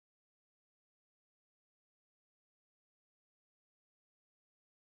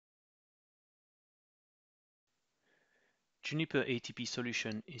Juniper ATP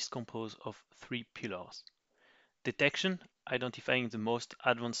solution is composed of three pillars: detection, identifying the most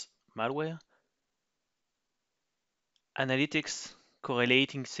advanced malware; analytics,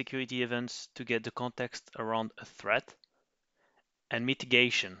 correlating security events to get the context around a threat; and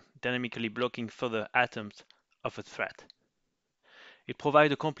mitigation, dynamically blocking further attempts of a threat. It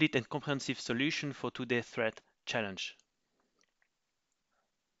provides a complete and comprehensive solution for today's threat challenge.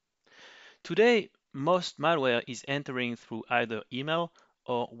 Today, most malware is entering through either email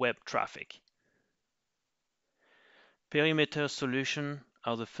or web traffic. Perimeter solutions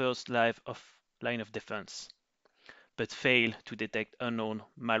are the first line of defense, but fail to detect unknown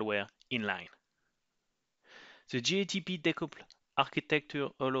malware inline. The JATP decoupled architecture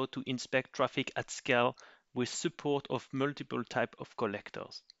allows to inspect traffic at scale with support of multiple types of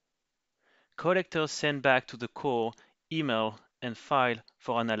collectors. Collectors send back to the core email and file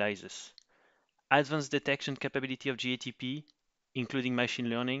for analysis. Advanced detection capability of JATP, including machine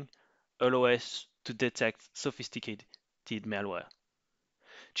learning, allow us to detect sophisticated malware.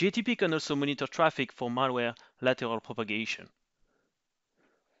 JATP can also monitor traffic for malware lateral propagation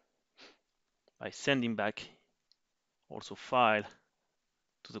by sending back also file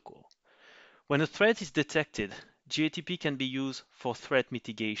to the core. When a threat is detected, JATP can be used for threat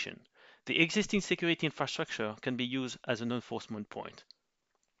mitigation. The existing security infrastructure can be used as an enforcement point.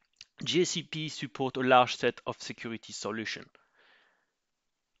 JATP supports a large set of security solutions,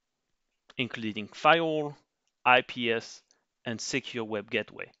 including firewall, IPS, and secure web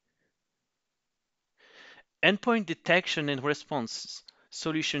gateway. Endpoint detection and response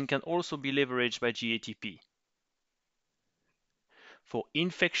solution can also be leveraged by JATP for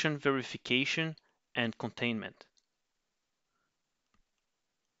infection verification and containment.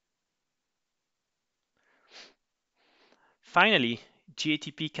 Finally,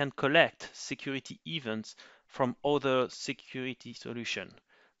 JATP can collect security events from other security solutions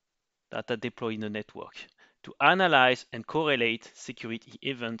that are deployed in the network to analyze and correlate security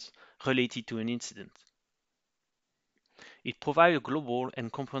events related to an incident. It provides a global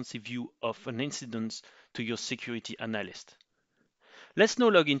and comprehensive view of an incident to your security analyst. Let's now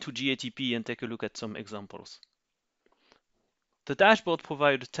log into JATP and take a look at some examples. The dashboard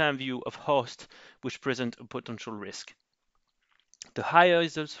provides a time view of hosts which present a potential risk. The higher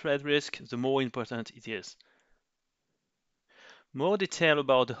is the threat risk, the more important it is. More detail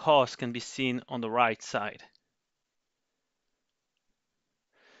about the host can be seen on the right side.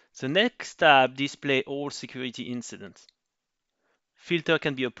 The next tab displays all security incidents. Filter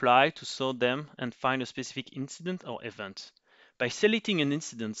can be applied to sort them and find a specific incident or event. By selecting an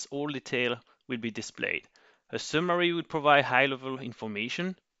incident, all detail will be displayed. A summary will provide high-level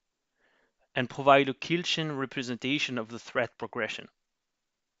information and provide a kill chain representation of the threat progression.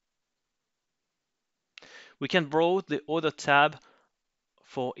 We can browse the other tab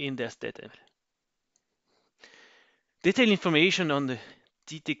for in-depth data. Detailed information on the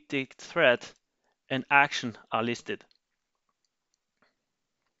detected threat and action are listed.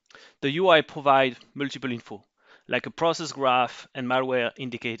 The UI provides multiple info, like a process graph and malware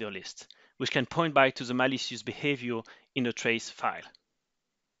indicator list, which can point back to the malicious behavior in a trace file.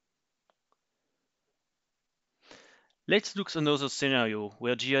 Let's look at another scenario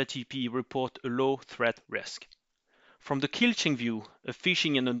where JATP reports a low threat risk. From the kill chain view, a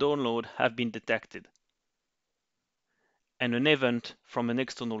phishing and a download have been detected, and an event from an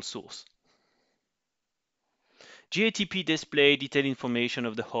external source. JATP displays detailed information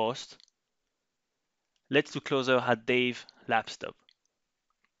of the host. Let's look closer at Dave's laptop.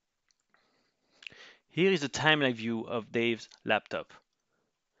 Here is a timeline view of Dave's laptop.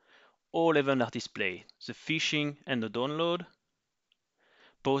 All events are displayed, the phishing and the download,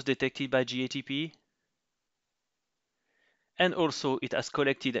 both detected by JATP, and also it has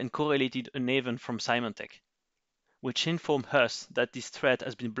collected and correlated an event from Symantec, which informs us that this threat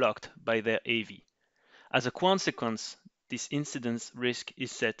has been blocked by their AV. As a consequence, this incident risk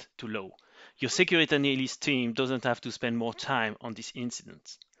is set to low. Your security analyst team doesn't have to spend more time on this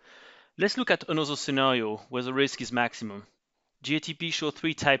incident. Let's look at another scenario where the risk is maximum. JATP shows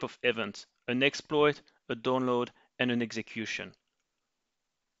three types of events: an exploit, a download, and an execution.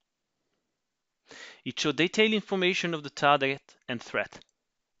 It shows detailed information of the target and threat.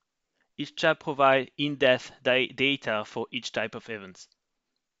 Each tab provides in-depth data for each type of events.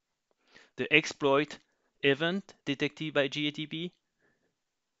 The exploit event detected by JATP,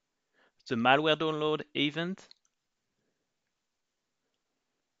 the malware download event,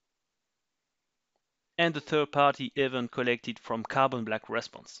 and the third-party event collected from Carbon Black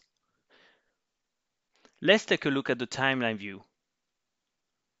Response. Let's take a look at the timeline view.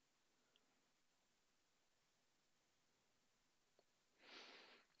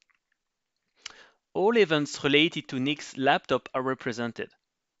 All events related to Nick's laptop are represented.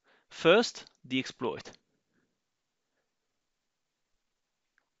 First, the exploit.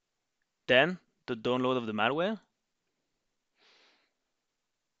 Then, the download of the malware.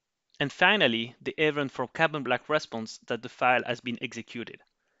 And finally, the event for Carbon Black response that the file has been executed.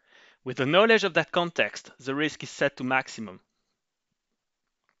 With the knowledge of that context, the risk is set to maximum.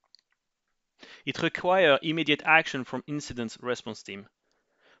 It requires immediate action from incident response team.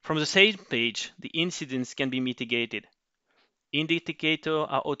 From the same page, the incidents can be mitigated. Indicators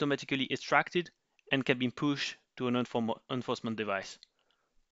are automatically extracted and can be pushed to an enforcement device.